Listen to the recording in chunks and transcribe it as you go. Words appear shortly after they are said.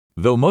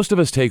Though most of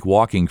us take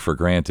walking for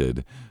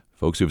granted,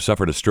 folks who've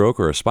suffered a stroke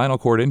or a spinal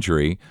cord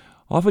injury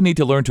often need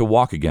to learn to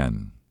walk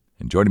again.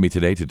 And joining me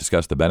today to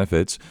discuss the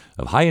benefits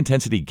of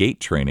high-intensity gait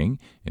training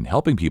in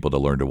helping people to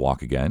learn to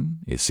walk again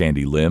is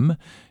Sandy Lim.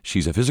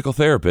 She's a physical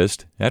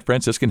therapist at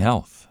Franciscan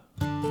Health.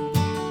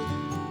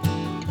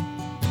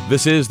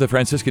 This is the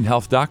Franciscan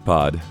Health Doc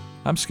Pod.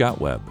 I'm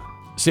Scott Webb.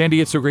 Sandy,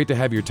 it's so great to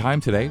have your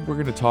time today. We're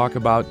going to talk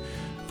about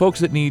folks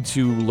that need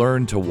to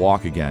learn to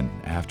walk again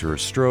after a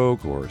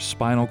stroke or a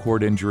spinal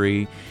cord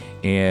injury.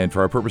 And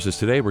for our purposes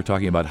today, we're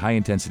talking about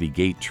high-intensity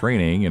gait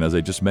training. And as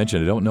I just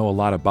mentioned, I don't know a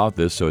lot about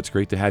this, so it's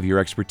great to have your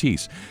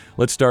expertise.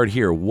 Let's start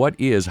here. What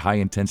is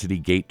high-intensity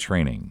gait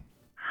training?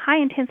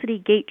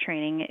 High-intensity gait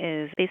training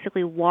is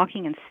basically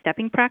walking and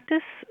stepping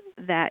practice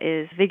that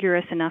is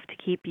vigorous enough to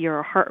keep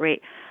your heart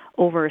rate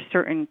over a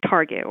certain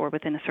target or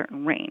within a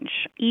certain range.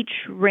 Each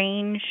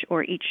range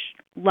or each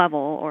level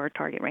or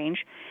target range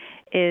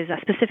is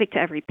specific to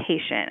every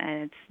patient,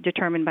 and it's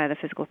determined by the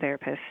physical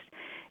therapist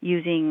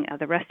using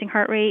the resting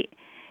heart rate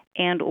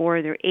and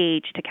or their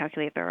age to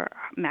calculate their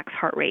max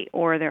heart rate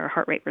or their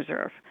heart rate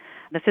reserve.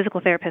 The physical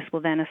therapist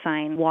will then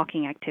assign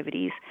walking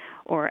activities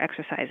or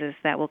exercises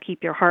that will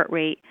keep your heart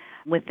rate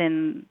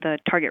within the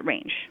target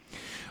range.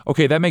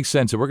 Okay, that makes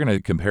sense. And we're going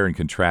to compare and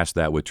contrast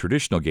that with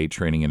traditional gait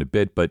training in a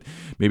bit, but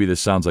maybe this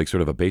sounds like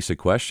sort of a basic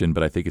question,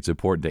 but I think it's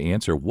important to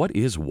answer. What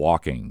is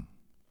walking?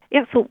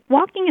 Yeah, so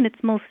walking in its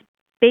most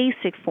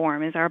basic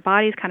form is our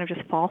bodies kind of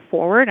just fall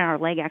forward and our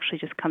leg actually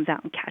just comes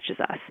out and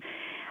catches us.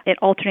 It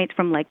alternates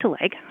from leg to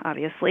leg,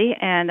 obviously,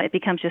 and it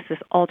becomes just this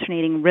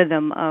alternating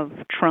rhythm of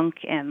trunk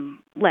and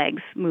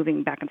legs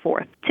moving back and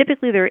forth.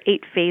 Typically, there are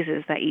 8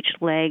 phases that each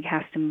leg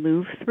has to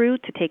move through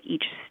to take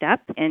each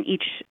step, and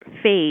each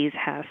phase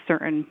has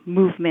certain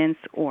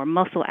movements or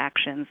muscle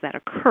actions that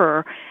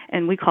occur,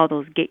 and we call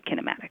those gait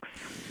kinematics.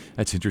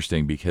 That's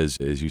interesting because,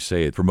 as you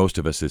say, for most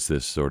of us, it's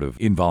this sort of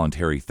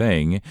involuntary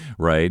thing,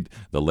 right?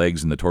 The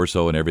legs and the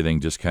torso and everything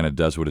just kind of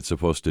does what it's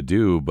supposed to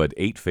do, but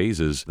 8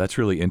 phases, that's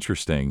really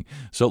interesting.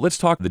 So let's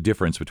talk the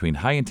difference between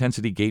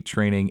high-intensity gait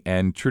training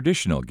and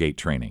traditional gait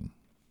training.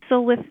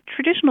 So with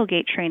traditional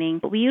gait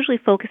training, we usually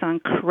focus on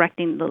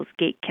correcting those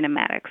gait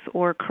kinematics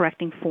or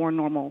correcting for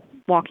normal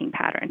walking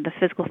pattern. The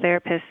physical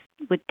therapist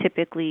would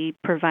typically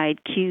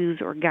provide cues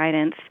or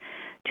guidance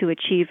to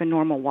achieve a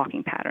normal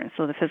walking pattern.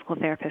 So the physical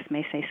therapist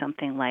may say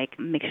something like,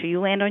 make sure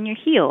you land on your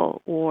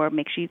heel, or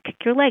make sure you kick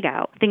your leg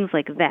out, things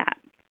like that.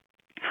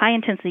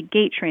 High-intensity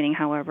gait training,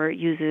 however,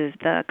 uses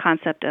the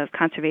concept of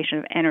conservation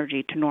of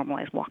energy to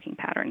normalize walking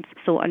patterns.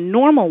 So a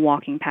normal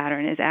walking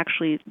pattern is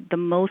actually the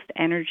most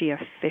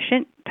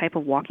energy-efficient type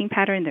of walking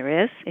pattern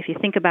there is. If you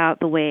think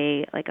about the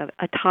way like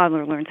a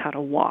toddler learns how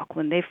to walk,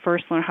 when they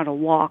first learn how to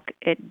walk,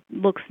 it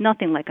looks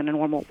nothing like a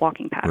normal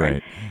walking pattern.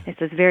 Right. It's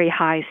this very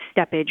high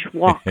steppage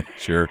walk.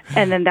 Sure.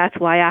 And then that's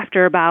why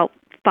after about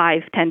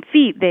 5-10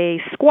 feet,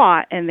 they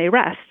squat and they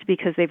rest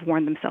because they've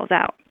worn themselves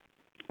out.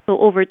 So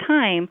over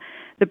time,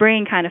 the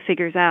brain kind of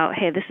figures out,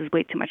 hey, this is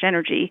way too much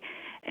energy,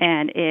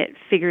 and it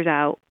figures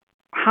out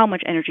how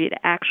much energy it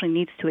actually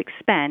needs to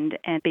expend,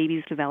 and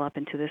babies develop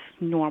into this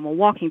normal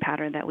walking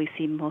pattern that we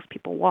see most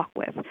people walk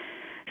with.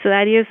 So the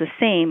idea is the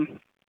same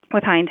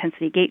with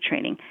high-intensity gait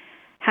training.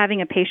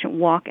 Having a patient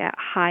walk at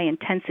high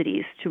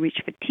intensities to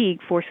reach fatigue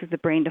forces the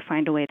brain to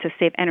find a way to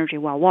save energy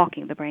while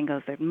walking. The brain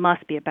goes, there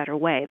must be a better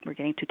way. We're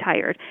getting too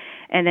tired.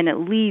 And then it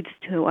leads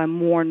to a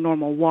more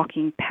normal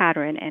walking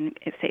pattern, and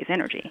it saves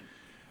energy.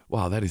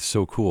 Wow, that is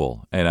so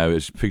cool. And I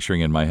was picturing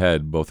in my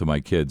head both of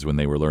my kids when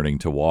they were learning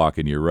to walk,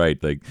 and you're right,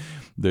 like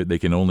they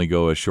can only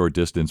go a short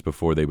distance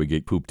before they would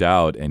get pooped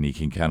out, and you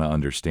can kind of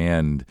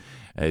understand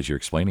as you're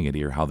explaining it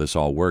here how this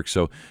all works.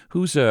 So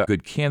who's a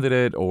good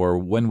candidate, or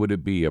when would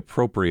it be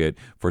appropriate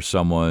for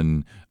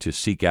someone to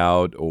seek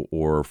out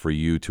or for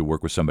you to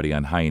work with somebody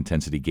on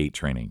high-intensity gait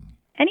training?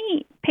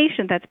 Any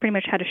patient that's pretty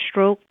much had a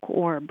stroke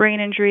or a brain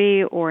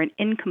injury or an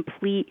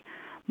incomplete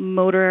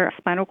motor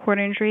spinal cord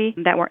injury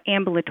that were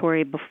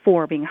ambulatory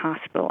before being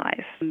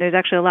hospitalized. There's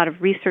actually a lot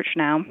of research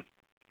now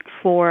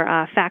for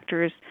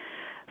factors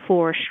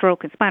for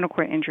stroke and spinal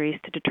cord injuries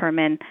to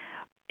determine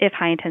if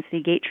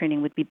high-intensity gait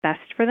training would be best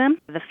for them.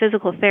 The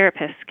physical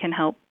therapist can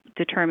help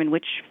determine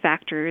which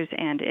factors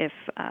and if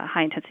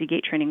high-intensity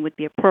gait training would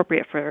be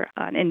appropriate for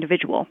an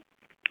individual.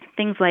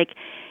 Things like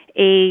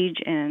age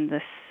and the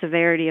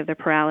severity of the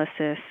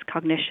paralysis,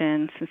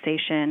 cognition,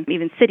 sensation,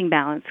 even sitting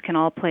balance can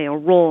all play a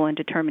role in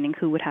determining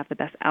who would have the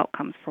best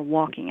outcomes for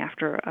walking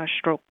after a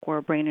stroke or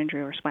a brain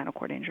injury or spinal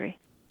cord injury.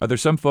 Are there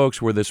some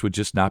folks where this would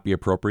just not be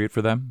appropriate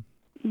for them?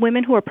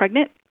 Women who are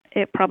pregnant,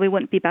 it probably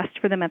wouldn't be best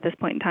for them at this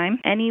point in time.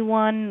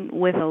 Anyone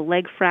with a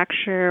leg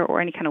fracture or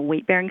any kind of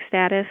weight-bearing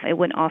status, it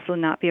would also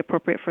not be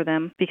appropriate for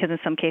them because in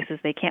some cases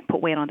they can't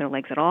put weight on their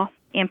legs at all.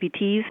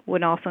 Amputees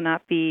would also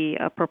not be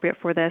appropriate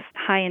for this.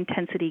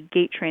 High-intensity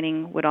gait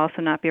training would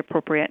also not be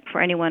appropriate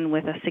for anyone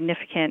with a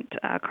significant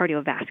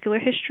cardiovascular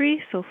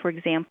history. So, for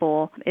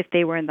example, if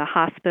they were in the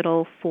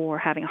hospital for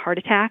having a heart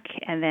attack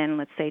and then,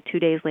 let's say, 2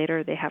 days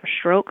later they have a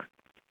stroke,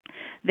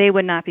 they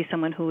would not be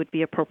someone who would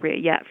be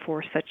appropriate yet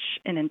for such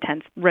an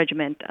intense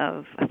regimen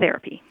of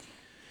therapy.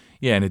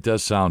 Yeah, and it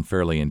does sound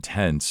fairly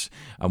intense.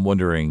 I'm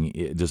wondering,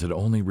 does it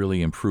only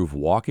really improve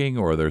walking,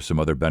 or are there some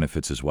other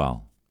benefits as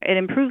well? It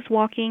improves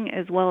walking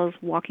as well as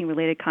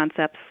walking-related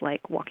concepts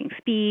like walking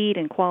speed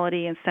and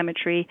quality and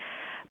symmetry.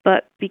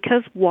 But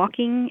because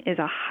walking is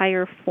a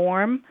higher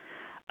form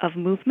of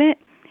movement,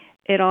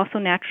 it also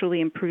naturally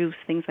improves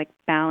things like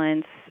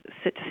balance,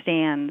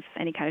 sit-to-stands,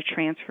 any kind of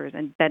transfers,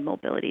 and bed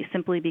mobility,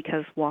 simply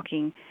because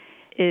walking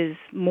is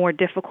more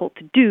difficult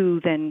to do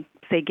than,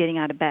 say, getting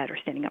out of bed or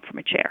standing up from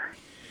a chair.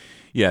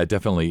 Yeah, it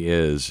definitely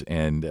is.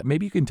 And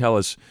maybe you can tell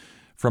us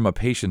from a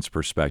patient's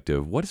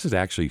perspective, what does it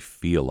actually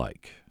feel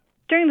like?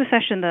 During the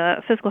session, the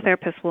physical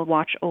therapist will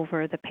watch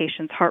over the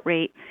patient's heart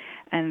rate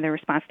and their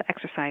response to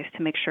exercise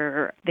to make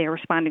sure they are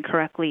responding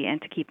correctly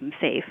and to keep them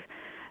safe.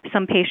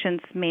 Some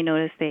patients may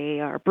notice they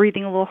are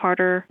breathing a little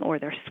harder or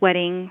they're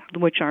sweating,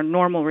 which are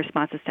normal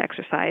responses to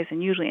exercise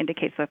and usually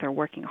indicates that they're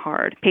working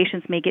hard.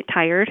 Patients may get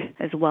tired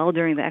as well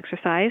during the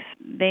exercise.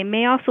 They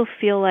may also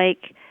feel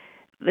like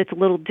it's a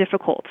little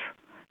difficult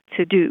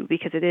to do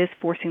because it is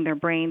forcing their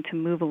brain to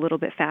move a little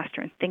bit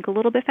faster and think a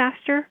little bit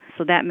faster,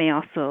 so that may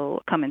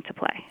also come into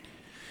play.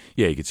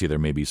 Yeah, you can see there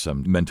may be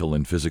some mental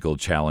and physical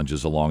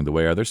challenges along the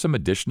way. Are there some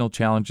additional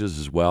challenges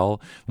as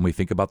well when we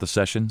think about the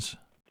sessions?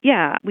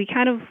 Yeah, we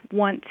kind of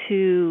want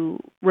to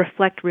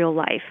reflect real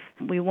life.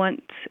 We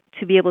want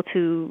to be able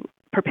to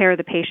prepare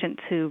the patient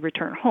to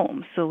return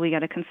home. So we got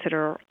to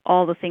consider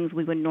all the things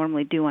we would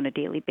normally do on a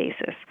daily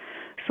basis.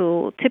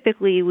 So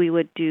typically we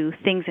would do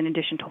things in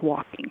addition to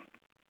walking.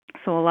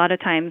 So a lot of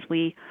times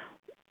we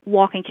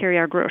walk and carry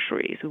our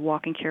groceries, we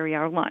walk and carry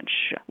our lunch,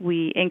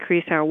 we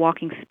increase our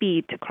walking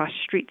speed to cross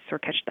streets or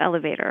catch the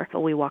elevator,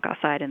 or we walk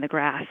outside in the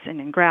grass and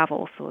in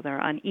gravel so they're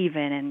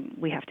uneven and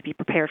we have to be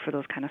prepared for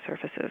those kind of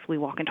surfaces. We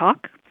walk and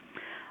talk.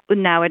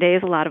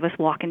 Nowadays, a lot of us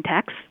walk and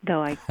text,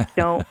 though I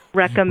don't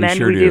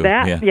recommend we do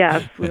that. Yeah.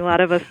 Yes, a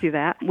lot of us do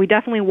that. We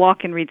definitely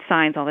walk and read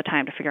signs all the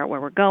time to figure out where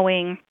we're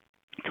going,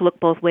 to look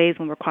both ways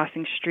when we're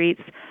crossing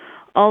streets.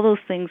 All those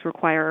things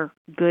require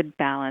good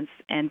balance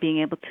and being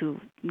able to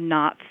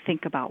not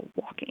think about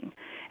walking.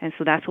 And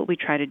so that's what we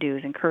try to do,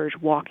 is encourage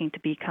walking to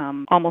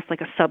become almost like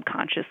a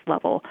subconscious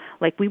level,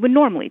 like we would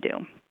normally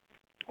do.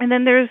 And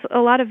then there's a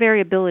lot of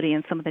variability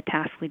in some of the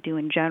tasks we do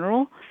in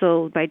general.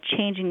 So by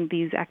changing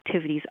these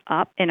activities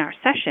up in our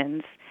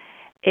sessions,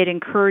 it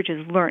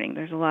encourages learning.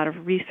 There's a lot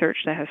of research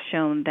that has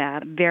shown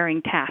that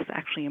varying tasks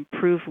actually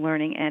improve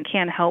learning and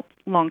can help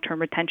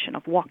long-term retention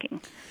of walking.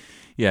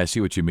 Yeah, I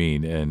see what you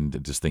mean.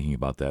 And just thinking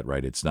about that,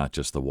 right? It's not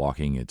just the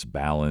walking, it's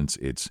balance,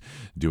 it's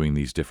doing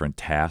these different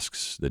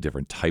tasks, the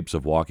different types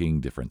of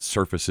walking, different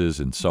surfaces,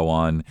 and so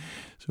on.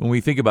 So when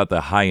we think about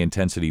the high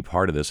intensity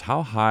part of this,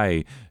 how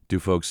high do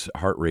folks'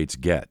 heart rates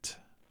get?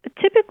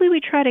 Typically,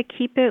 we try to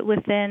keep it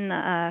within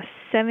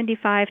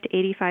 75 to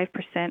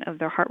 85% of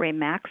their heart rate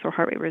max or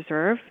heart rate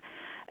reserve.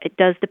 It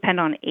does depend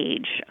on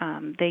age.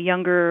 The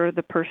younger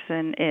the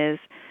person is,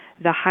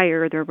 the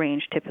higher their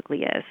range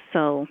typically is.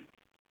 So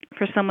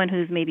for someone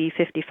who's maybe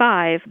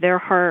 55, their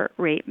heart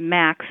rate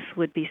max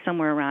would be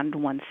somewhere around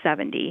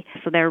 170.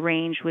 So their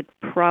range would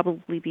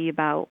probably be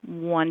about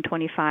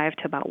 125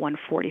 to about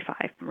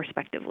 145,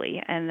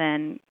 respectively. And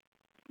then,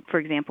 for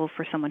example,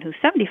 for someone who's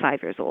 75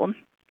 years old,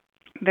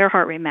 their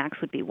heart rate max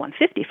would be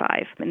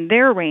 155, and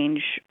their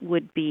range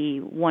would be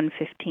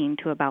 115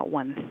 to about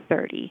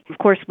 130. Of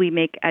course, we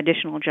make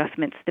additional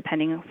adjustments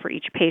depending for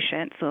each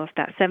patient. So if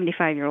that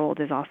 75-year-old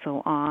is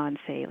also on,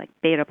 say, like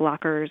beta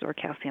blockers or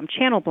calcium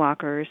channel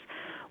blockers,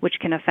 which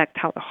can affect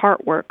how the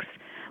heart works,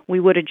 we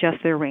would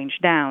adjust their range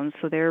down.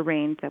 So their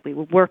range that we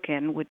would work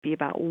in would be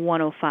about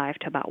 105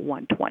 to about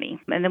 120.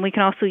 And then we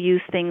can also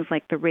use things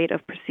like the rate of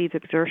perceived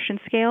exertion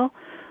scale,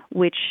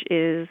 which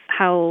is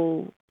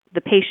how the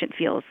patient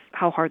feels,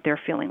 how hard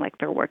they're feeling like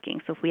they're working.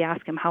 So if we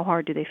ask them how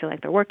hard do they feel like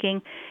they're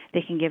working,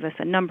 they can give us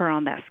a number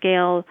on that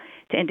scale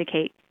to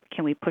indicate,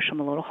 can we push them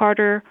a little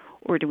harder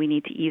or do we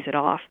need to ease it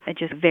off? It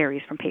just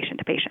varies from patient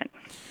to patient.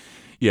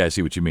 Yeah, I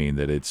see what you mean,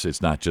 that it's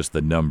not just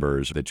the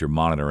numbers that you're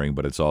monitoring,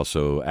 but it's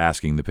also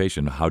asking the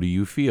patient, how do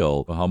you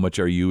feel? How much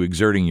are you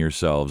exerting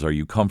yourselves? Are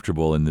you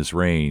comfortable in this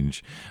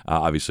range?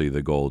 Obviously,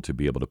 the goal to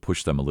be able to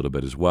push them a little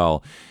bit as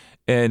well.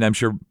 And I'm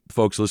sure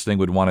folks listening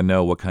would want to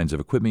know what kinds of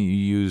equipment you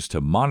use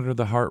to monitor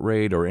the heart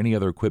rate or any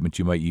other equipment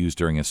you might use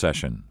during a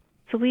session.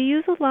 So we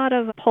use a lot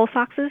of pulse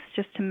oxes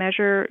just to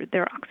measure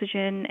their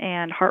oxygen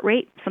and heart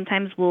rate.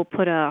 Sometimes we'll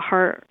put a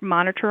heart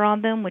monitor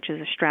on them, which is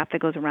a strap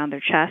that goes around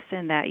their chest,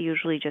 and that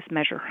usually just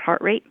measures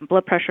heart rate.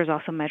 Blood pressure is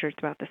also measured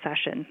throughout the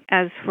session.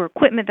 As for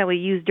equipment that we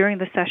use during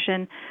the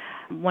session,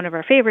 one of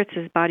our favorites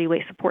is body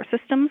weight support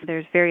systems.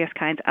 There's various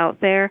kinds out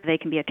there. They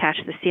can be attached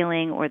to the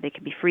ceiling or they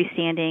can be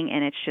freestanding,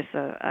 and it's just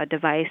a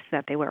device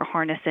that they wear a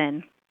harness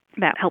in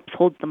that helps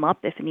hold them up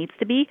if it needs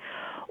to be,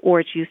 or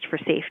it's used for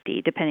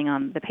safety, depending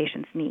on the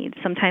patient's needs.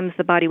 Sometimes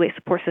the body weight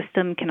support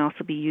system can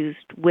also be used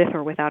with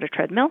or without a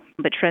treadmill,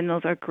 but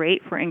treadmills are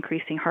great for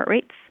increasing heart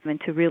rates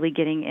and to really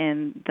getting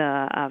in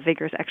the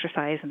vigorous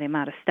exercise and the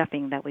amount of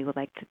stepping that we would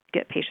like to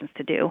get patients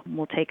to do.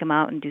 We'll take them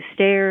out and do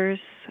stairs.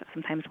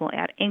 Sometimes we'll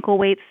add ankle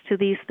weights to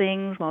these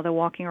things while they're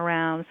walking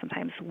around,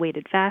 sometimes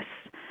weighted vests.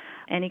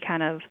 any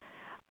kind of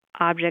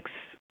objects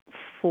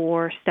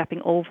for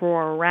stepping over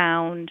or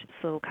around.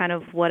 So kind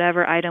of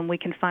whatever item we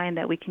can find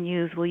that we can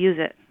use, we'll use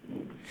it.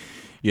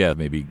 Yeah,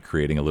 maybe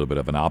creating a little bit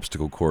of an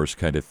obstacle course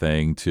kind of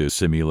thing to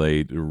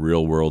simulate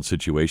real-world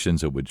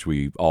situations at which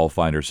we all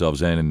find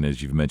ourselves in. And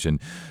as you've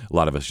mentioned, a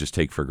lot of us just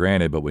take for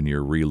granted, but when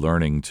you're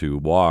relearning to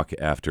walk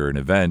after an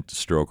event,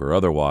 stroke or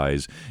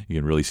otherwise, you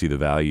can really see the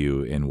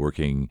value in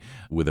working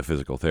with a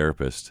physical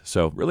therapist.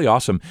 So really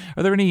awesome.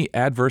 Are there any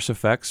adverse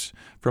effects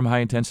from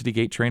high-intensity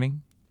gait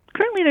training?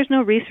 Currently, there's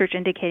no research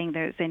indicating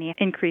there's any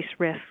increased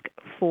risk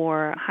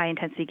for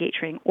high-intensity gait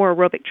training or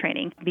aerobic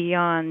training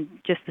beyond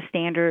just the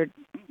standard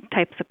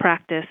types of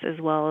practice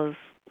as well as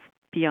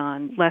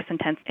beyond less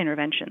intense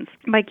interventions.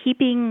 By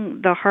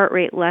keeping the heart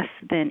rate less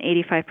than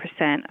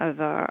 85% of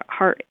a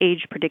heart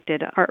age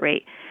predicted heart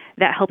rate,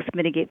 that helps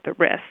mitigate the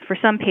risk. For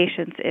some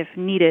patients, if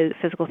needed,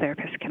 physical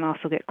therapists can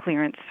also get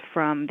clearance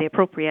from the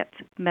appropriate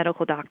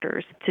medical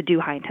doctors to do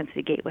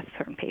high-intensity gait with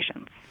certain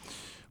patients.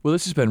 Well,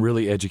 this has been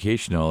really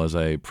educational. As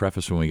I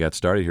prefaced when we got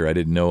started here, I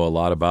didn't know a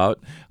lot about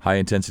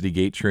high-intensity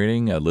gait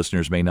training.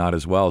 Listeners may not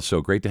as well.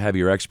 So great to have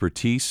your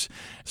expertise.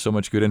 So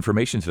much good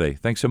information today.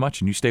 Thanks so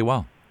much, and you stay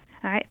well.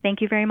 All right. Thank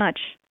you very much.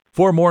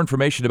 For more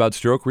information about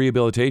stroke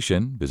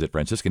rehabilitation, visit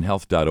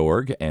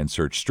franciscanhealth.org and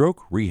search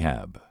Stroke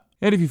Rehab.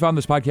 And if you found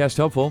this podcast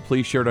helpful,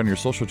 please share it on your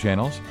social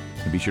channels.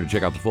 And be sure to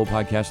check out the full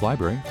podcast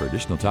library for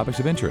additional topics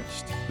of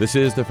interest. This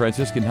is the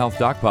Franciscan Health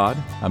Doc Pod.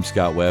 I'm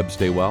Scott Webb.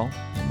 Stay well,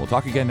 and we'll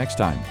talk again next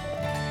time.